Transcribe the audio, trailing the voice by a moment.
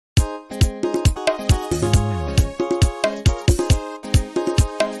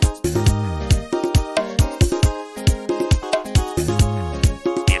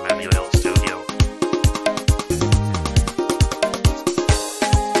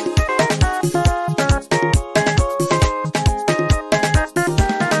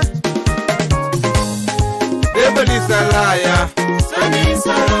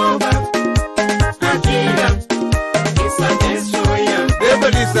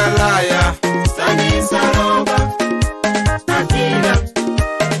a liar. Satan is a robber, a killer,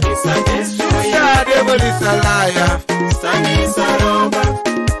 he's a destroyer. The devil is a liar. Satan is a robber,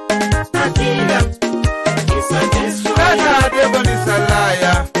 a killer, he's a destroyer. The devil is a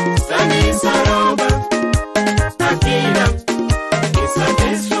liar. Satan is a robber, a killer, he's a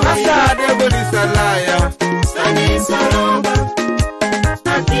destroyer. The devil is a liar. Satan is a robber,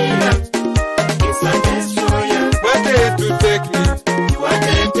 a killer, he's a destroyer. Wanted to take me. You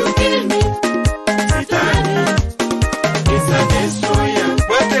wanted to kill me, Satan is a destroyer.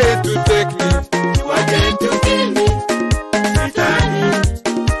 Wanted to take me. You wanted to kill me, Satan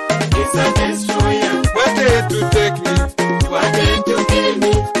is a destroyer. Wanted to take me. You wanted to kill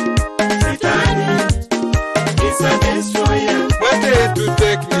me, Satan is a destroyer. Wanted to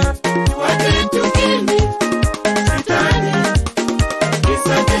take me. You wanted to kill me, Satan is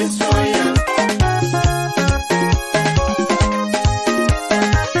a destroyer.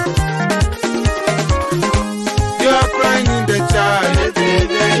 You are crying in the child. Every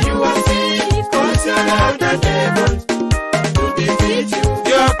day you are sick, 'cause you allow the devil to defeat you.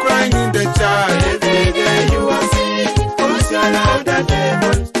 You are crying in the child. Every day you are sick, 'cause you allow the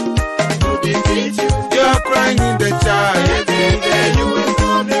devil to defeat you. You are crying in the child. Every day you in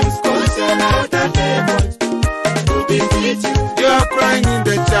problems, 'cause you allow the devil to defeat you. You are crying in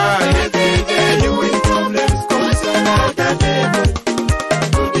the child. Every day you in problems, 'cause you allow the devil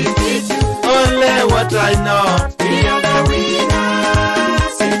to defeat you. Only what I know. We are the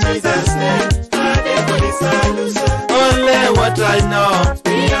winners in Jesus' name. The devil is a loser. Only what I know.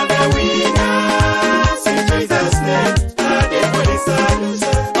 We are the winners in Jesus' name. The devil is a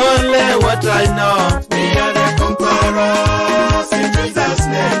loser. Only what I know. We are the conquerors in Jesus'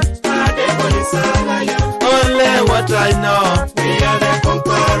 name. The devil is a liar. Only what I know. We are the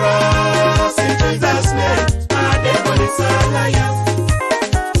conquerors in Jesus' name. The devil is a liar.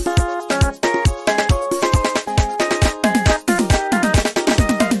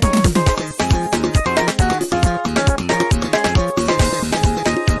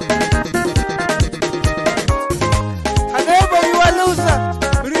 Whenever you are a loser,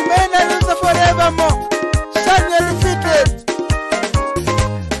 remain a loser forevermore. Shall you defeated?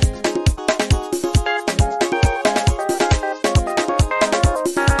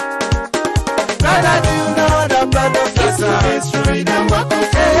 Brother, do you know the blood of Yes, to Jesus? destroy the work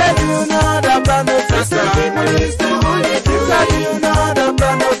of Hey, do you know the blood of Yes, the Jesus? devil is the only Sister, do you know the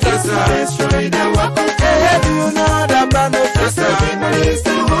blood of Yes, to Jesus? destroy the work of Hey, do you know the blood of Yes, the Jesus? devil is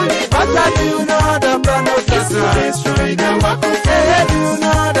the only Pastor, do you know the blood of Yes, to Jesus? destroy the work of Hey, do you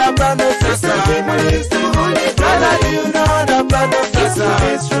know the blood of Yes, the Jesus? devil is the only Brother, do you know the blood of Yes, to Jesus?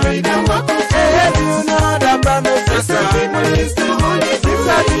 destroy the work of Hey, do you know the blood of Yes, the Jesus? devil is the only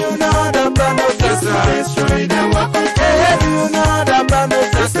Sister, do you know the blood of Yes, to Jesus? destroy the work of Hey, do you know the blood of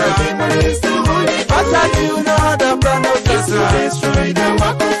Yes, the Jesus? devil is the only Pastor, do you know the blood of Yes, to Jesus? destroy the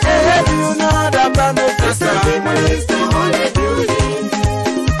work of Hey, do you know the blood of Yes, the Jesus? devil is the only building.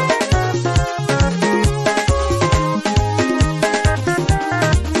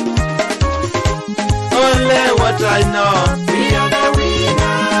 Only what I know. We are the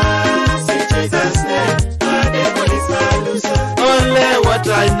winners in Jesus' name. The devil is a loser. Only what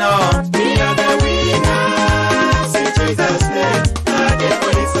I know. We are the winners in Jesus' name. The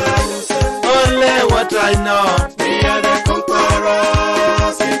devil is a loser. Only what I know. We are the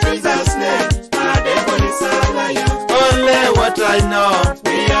conquerors in Jesus' name. The devil is a liar. Only what I know.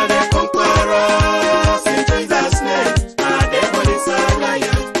 We are the conquerors in Jesus' name. The devil is a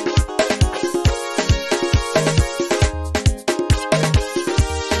liar.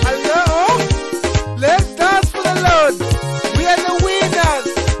 Hello? Let's dance for the Lord. We are the winners.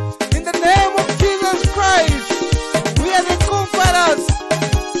 In the name of Jesus Christ. We are the conquerors.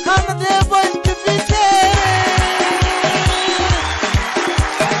 And the devil is defeated.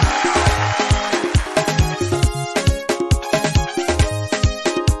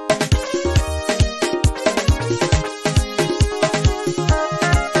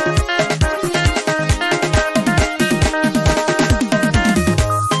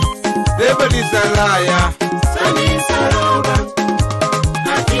 Devil is a liar. Satan is a robber,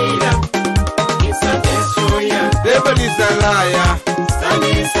 a killer, he's a destroyer. Devil is a liar. Satan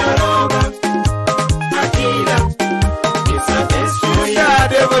is a robber, a killer, he's a destroyer.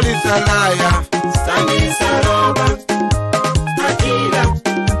 The devil is a liar. Satan is a robber, a killer,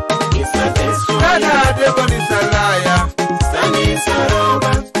 he's a destroyer. The devil is a liar. Satan is a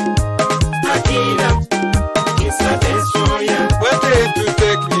robber, a killer, he's a destroyer. Wanted to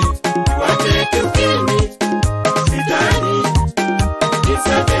take me. You wanted to kill me, Satan is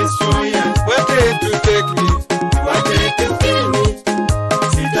a destroyer. Wanted to take me. You wanted to kill me,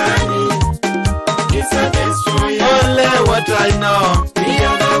 Satan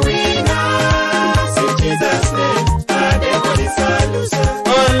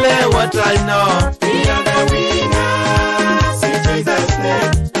I know. We are the winners in Jesus'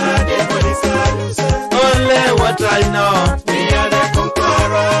 name. The devil is a loser. Only what I know.